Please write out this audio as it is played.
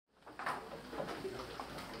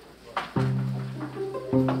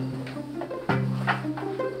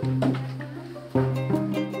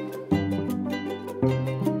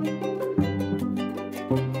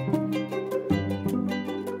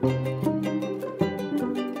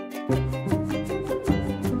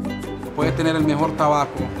Puedes tener el mejor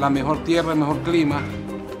tabaco, la mejor tierra, el mejor clima,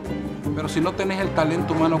 pero si no tenés el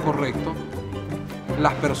talento humano correcto,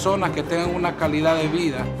 las personas que tengan una calidad de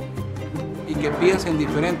vida y que piensen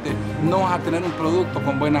diferente, no vas a tener un producto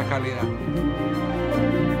con buena calidad.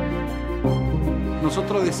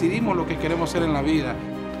 Nosotros decidimos lo que queremos hacer en la vida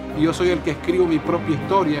y yo soy el que escribo mi propia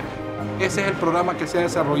historia. Ese es el programa que se ha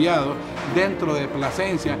desarrollado dentro de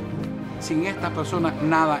Plasencia. Sin esta persona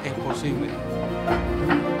nada es posible.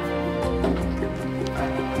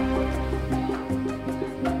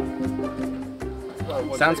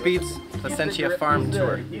 Soundspeed's Plasencia Farm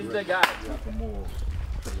Tour. He's the guy.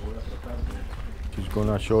 She's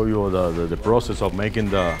gonna show you the process of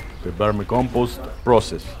making the vermicompost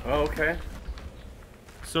process. Oh, okay.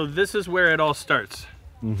 So this is where it all starts.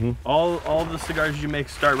 Mm-hmm. All the cigars you make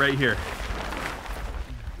start right here.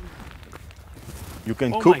 You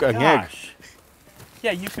can cook an egg.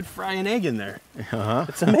 Yeah, you could fry an egg in there. Uh-huh.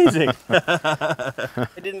 It's amazing. I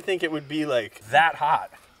didn't think it would be like that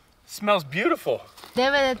hot. Smells beautiful.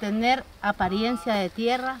 Debe de tener apariencia de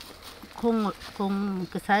tierra con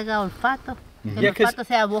que salga olfato, que el olfato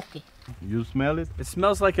sea bosque. You smell it? It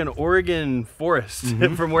smells like an Oregon forest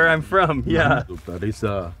from where I'm from. Yeah. That is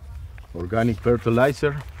organic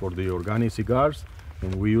fertilizer for the organic cigars,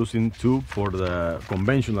 and we use it too for the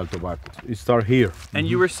conventional tobacco. It starts here. And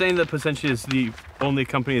you were saying that Plasencia is the only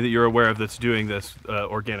company that you're aware of that's doing this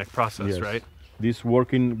organic process, Yes. right? This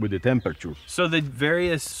working with the temperature. So the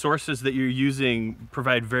various sources that you're using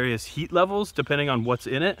provide various heat levels depending on what's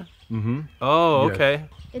in it? Mm-hmm. Oh, Yes. okay.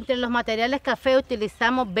 Entre los materiales café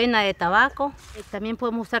utilizamos vena de tabaco, también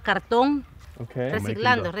podemos usar cartón, Okay.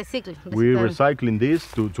 reciclando. We're recycling this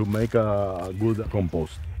to make a good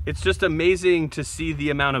compost. It's just amazing to see the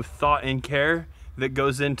amount of thought and care that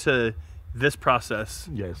goes into this process.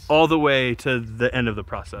 Yes. All the way to the end of the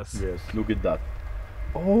process. Yes, look at that.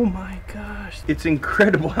 Oh my gosh. It's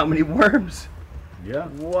incredible how many worms. Yeah.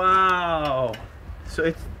 Wow. So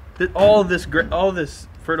it's all this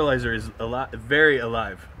fertilizer is very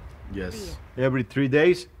alive. Yes. Every 3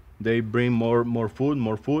 days they bring more food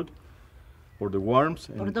for the worms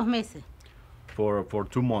Por and 2 meses. for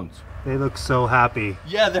 2 months. They look so happy.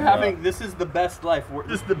 Yeah, they're having, this is the best life.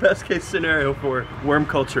 This is the best case scenario for worm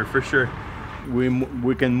culture for sure.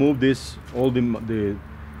 We can move this all the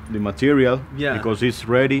material because it's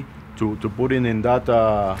ready to put in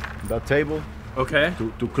that table Okay.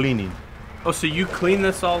 to clean it. Oh, so you clean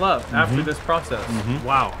this all up after this process?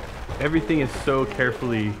 Wow. Everything is so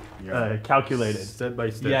carefully calculated. Step by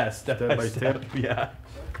step. Yeah, step by step. Yeah.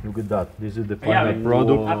 Look at that. This is the final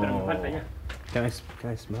product. Can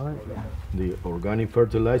I smell it? Yeah. The organic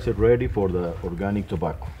fertilizer ready for the organic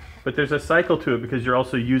tobacco. But there's a cycle to it because you're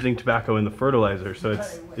also using tobacco in the fertilizer, so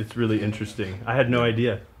it's really interesting. I had no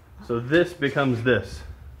idea. So this becomes this.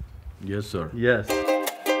 Yes, sir. Yes.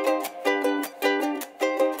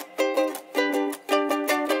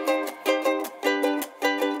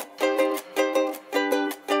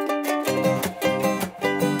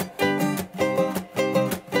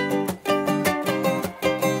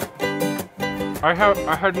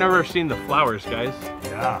 I had never seen the flowers, guys.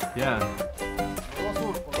 Yeah. Yeah.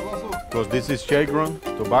 Because this is shade-grown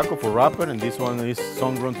tobacco for wrapper, and this one is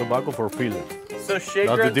sun-grown tobacco for filler. So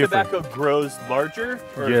shade-grown tobacco grows larger?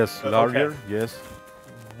 Yes, larger. Okay. Yes.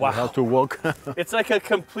 Wow. You have to walk. It's like a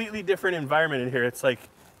completely different environment in here. It's like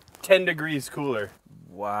 10 degrees cooler.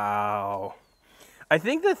 Wow. I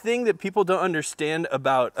think the thing that people don't understand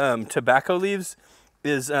about tobacco leaves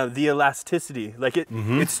is the elasticity. Like it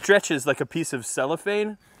stretches like a piece of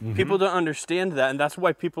cellophane. People don't understand that, and that's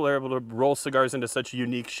why people are able to roll cigars into such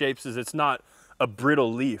unique shapes. Is it's not a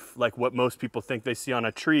brittle leaf like what most people think they see on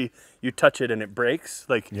a tree. You touch it and it breaks.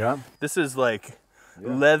 Like this is like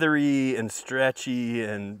leathery and stretchy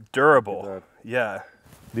and durable. Yeah.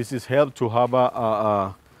 This is help to have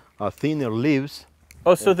a thinner leaves.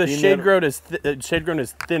 Oh, so the shade-grown is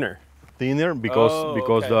thinner. Thinner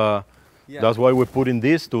because that's why we put in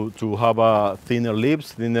this to have a thinner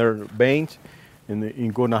leaves, thinner veins, and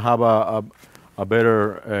it's gonna have a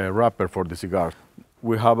better wrapper for the cigar.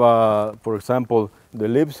 We have for example, the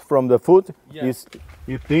leaves from the food is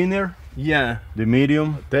thinner. Yeah. The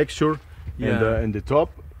medium texture, Yeah. and the top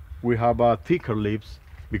we have thicker leaves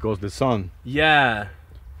because the sun. Yeah.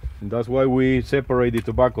 And that's why we separate the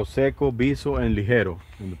tobacco seco, viso, and ligero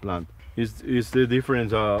in the plant. Is the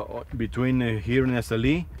difference between here in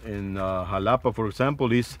Estelí and Jalapa, for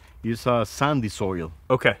example, is a sandy soil.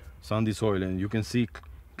 Okay. Sandy soil, and you can see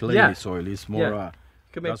clayey soil. It's more. You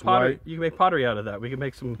can make pottery. You can make pottery out of that. We can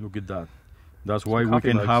make some. Look at that. That's why we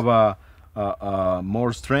can have a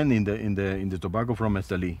more strength in the tobacco from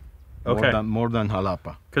Estelí. Okay. More than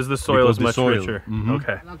jalapa. Because the soil is the much soil. richer. Mhm.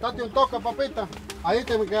 Okay. Plantate un toque, papita. Ahí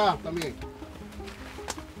te me quedas también.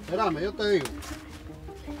 Espérame, yo te digo.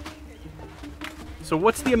 So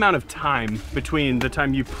what's the amount of time between the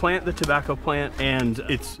time you plant the tobacco plant and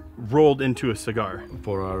it's rolled into a cigar?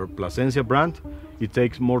 For our Plasencia brand, it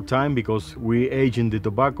takes more time because we age in the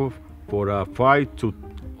tobacco for 5 to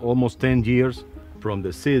almost 10 years from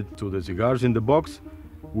the seed to the cigars in the box.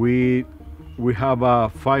 We have a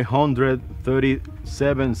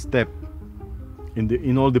 537 step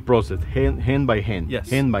in all the process, hand by hand. Yes.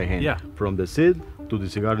 Hand by hand. Yeah. From the seed to the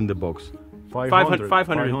cigar in the box.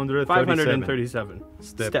 537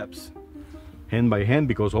 steps. Hand by hand,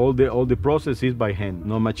 because all the process is by hand,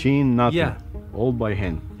 no machine, nothing. Yeah. All by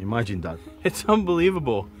hand. Imagine that. It's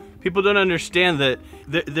unbelievable. People don't understand that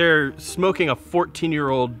they're smoking a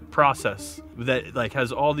 14-year-old process that like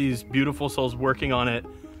has all these beautiful souls working on it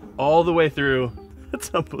all the way through.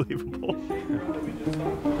 It's unbelievable.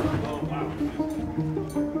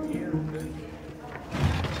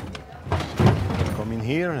 Come in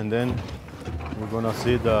here and then we're gonna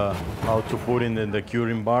see how to put in the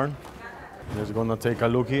curing barn. Just gonna take a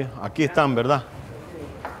look here. Aquí están, ¿verdad?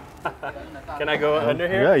 Can I go under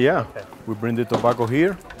here? Yeah. Okay. We bring the tobacco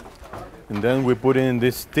here, and then we put in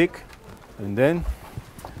this stick, and then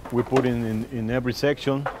we put in every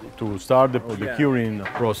section to start the curing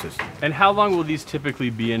process. And how long will these typically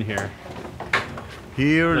be in here?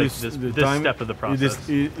 Here Like is this the step of the process.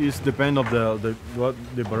 It depends of the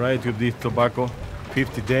variety of this tobacco.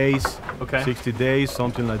 50 days, Okay. 60 days,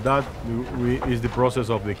 something like that. Is the process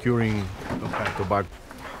of the curing tobacco.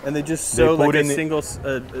 And they just They sew put like a in it- single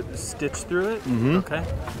stitch through it? Mhm. Okay.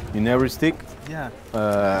 In every stick, Yeah.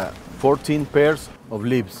 14 pairs of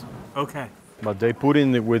leaves. Okay. But they put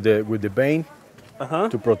in with the vein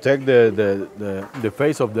to protect the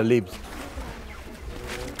face of the leaves.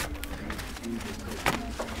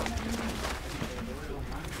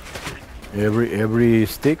 Every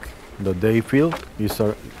stick that they fill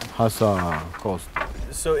has a cost.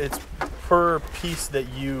 So it's per piece that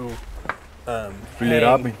you Fill it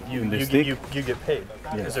up hang, in the stick. you get paid.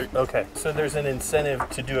 Yes. Is there, okay. So there's an incentive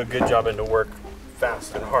to do a good job and to work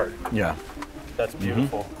fast and hard. Yeah. That's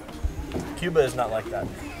beautiful. Cuba is not like that.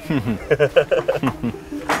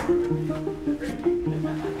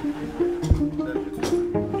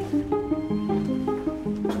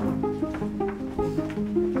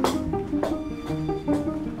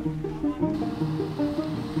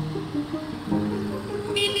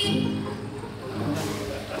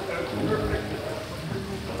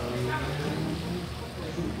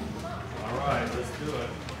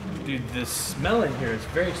 Dude, the smell in here is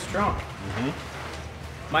very strong.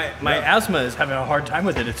 My asthma is having a hard time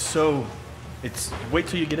with it. It's wait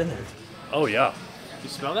till you get in there. Oh yeah. You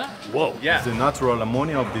smell that? Whoa. It's Yeah. the natural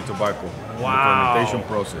ammonia of the tobacco. Wow. The fermentation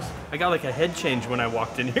process. I got like a head change when I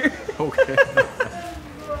walked in here. Okay.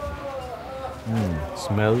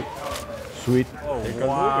 Smell sweet. Oh, Take a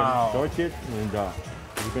wow. look and touch it, and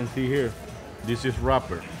you can see here, this is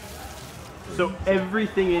wrapper. So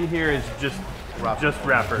everything in here is just wrapper.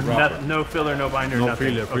 Wrapper. No filler, no binder, No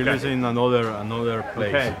nothing. filler. Filler is in another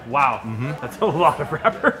place. Okay. Wow. That's a lot of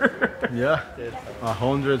wrapper. Yeah.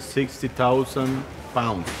 160,000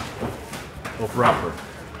 pounds of wrapper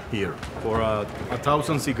here. For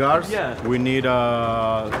 1,000 cigars, Yeah. we need 10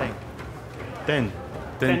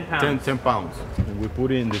 pounds. 10 pounds. And we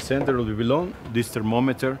put it in the center of the pilon, this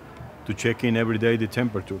thermometer, to check in every day the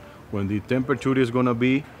temperature. When the temperature is gonna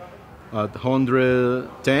be at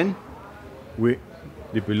 110, the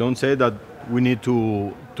pilon said that we need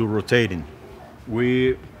to rotate it.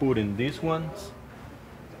 We put in this one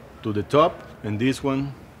to the top and this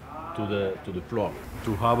one to the floor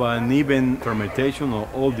to have an even fermentation of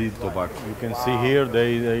all the tobacco. You can see here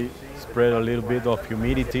they spread a little bit of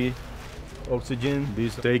humidity, oxygen.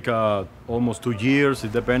 This take almost 2 years.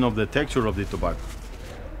 It depends on the texture of the tobacco.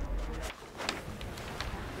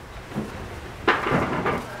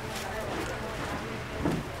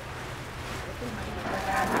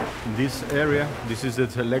 This area, this is the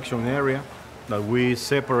selection area that we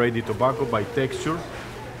separate the tobacco by texture,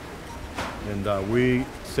 and we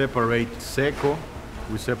separate seco,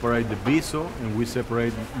 we separate the viso, and we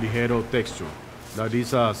separate ligero texture. That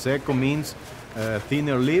is, seco means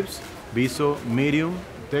thinner leaves, viso medium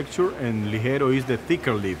texture, and ligero is the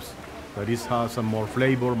thicker leaves. That is, has a more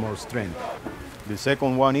flavor, more strength. The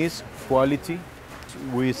second one is quality.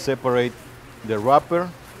 We separate the wrapper,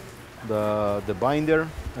 the binder,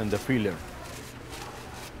 and the filler.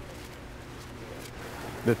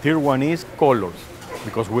 The third one is colors,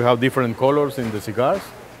 because we have different colors in the cigars.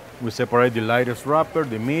 We separate the lightest wrapper,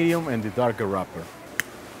 the medium, and the darker wrapper.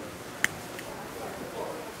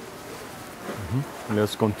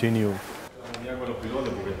 let's continue.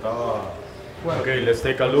 Okay, let's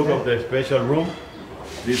take a look of the special room.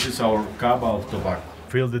 This is our cava of tobacco.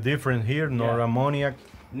 Feel the difference here, no ammoniac.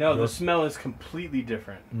 No, the smell is completely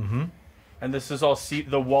different. And this is all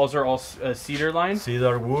the walls are all cedar lined.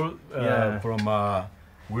 Cedar wood from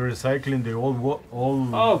we're recycling the old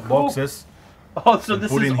cool. boxes. Oh, so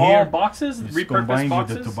this is all here. Boxes, it's repurposed combined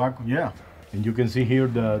boxes. With the tobacco, yeah. And you can see here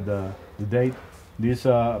the date. This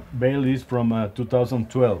bale is from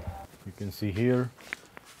 2012. You can see here,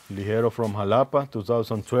 Ligero from Jalapa,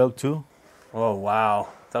 2012 too. Oh wow,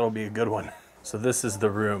 that'll be a good one. So this is the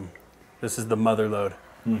room. This is the mother load.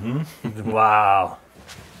 Wow.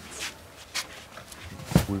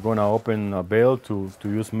 We're gonna open a bale to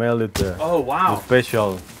you smell it. Oh wow. The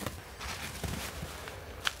special.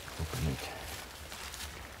 Open it.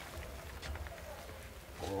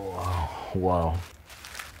 Wow. Wow.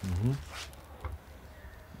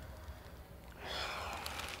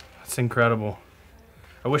 That's incredible.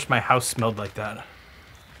 I wish my house smelled like that.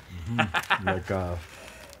 Like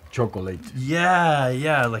chocolate.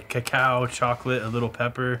 Yeah, like cacao, chocolate, a little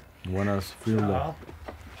pepper. You wanna feel that?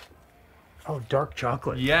 Oh, dark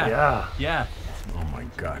chocolate. Yeah. Oh my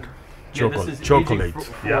God. Yeah, this is Chocolate.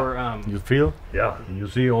 for You feel? Yeah. You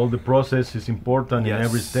see all the process is important in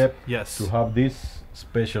every step to have this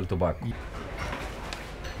special tobacco.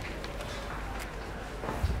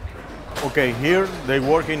 Okay, here they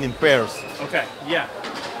working in pairs. Okay, yeah.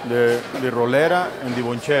 The rolera and the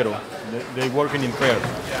bonchero, they working in pairs.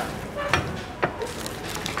 Yeah.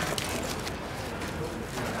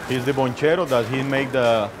 Here's the bonchero that he make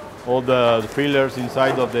all the fillers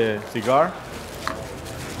inside of the cigar.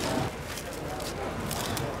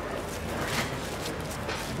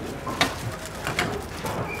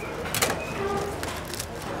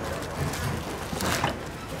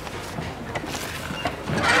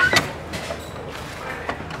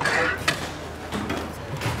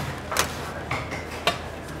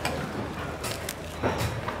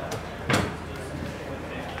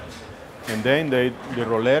 And then the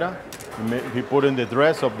rolera, he put in the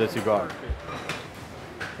dress of the cigar.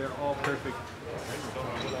 They're all perfect.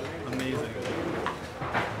 Amazing.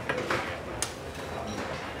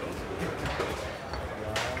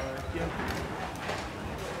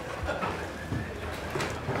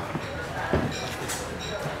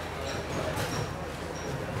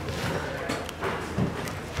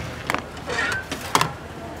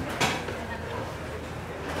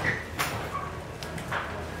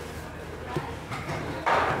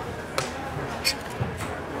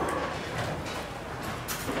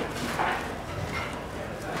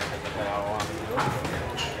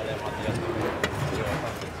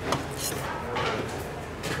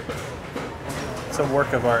 It's a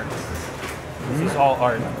work of art. This is all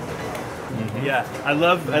art. Yeah, I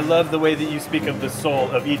love the way that you speak of the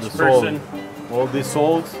soul of each person. All these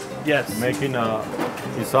souls. Yes. Making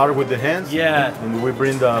his art with the hands. Yeah. And we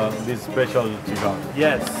bring this special cigar.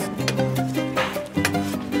 Yes.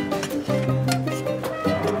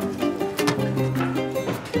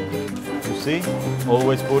 You see,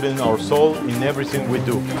 always putting our soul in everything we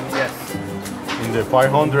do. Yes. In the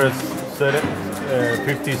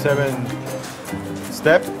 557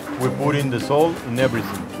 step, we put in the soul in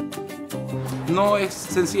everything. No es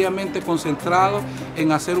sencillamente concentrado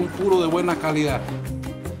en hacer un puro de buena calidad.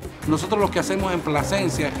 Nosotros lo que hacemos en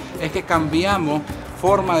Plasencia es que cambiamos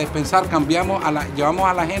forma de pensar, llevamos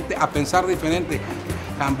a la gente a pensar diferente,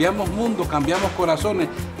 cambiamos mundo, cambiamos corazones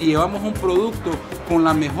y llevamos un producto con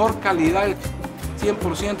la mejor calidad,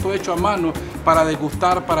 100% hecho a mano, para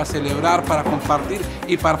degustar, para celebrar, para compartir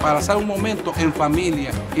y para pasar un momento en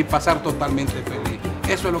familia y pasar totalmente feliz.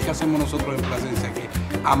 Eso es lo que hacemos nosotros en Plasencia aquí.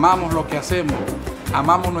 Amamos lo que hacemos,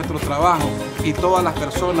 amamos nuestro trabajo y todas las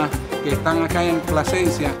personas que están acá en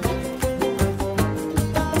Plasencia.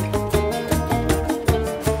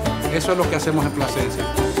 Eso es lo que hacemos en Plasencia.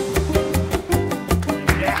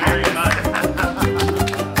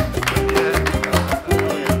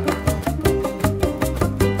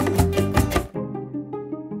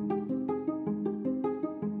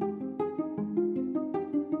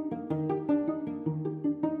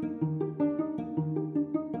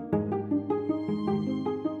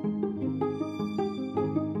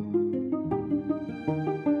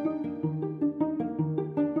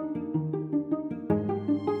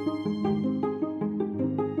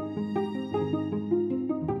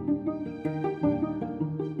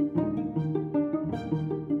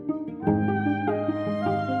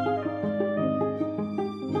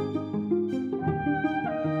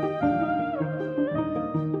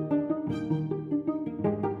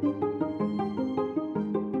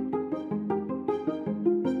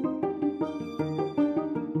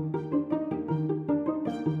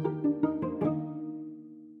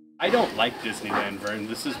 don't like Disneyland, Vern.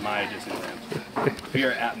 This is my Disneyland. We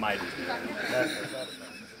are at my Disneyland.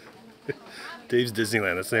 Dave's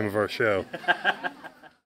Disneyland, that's the name of our show.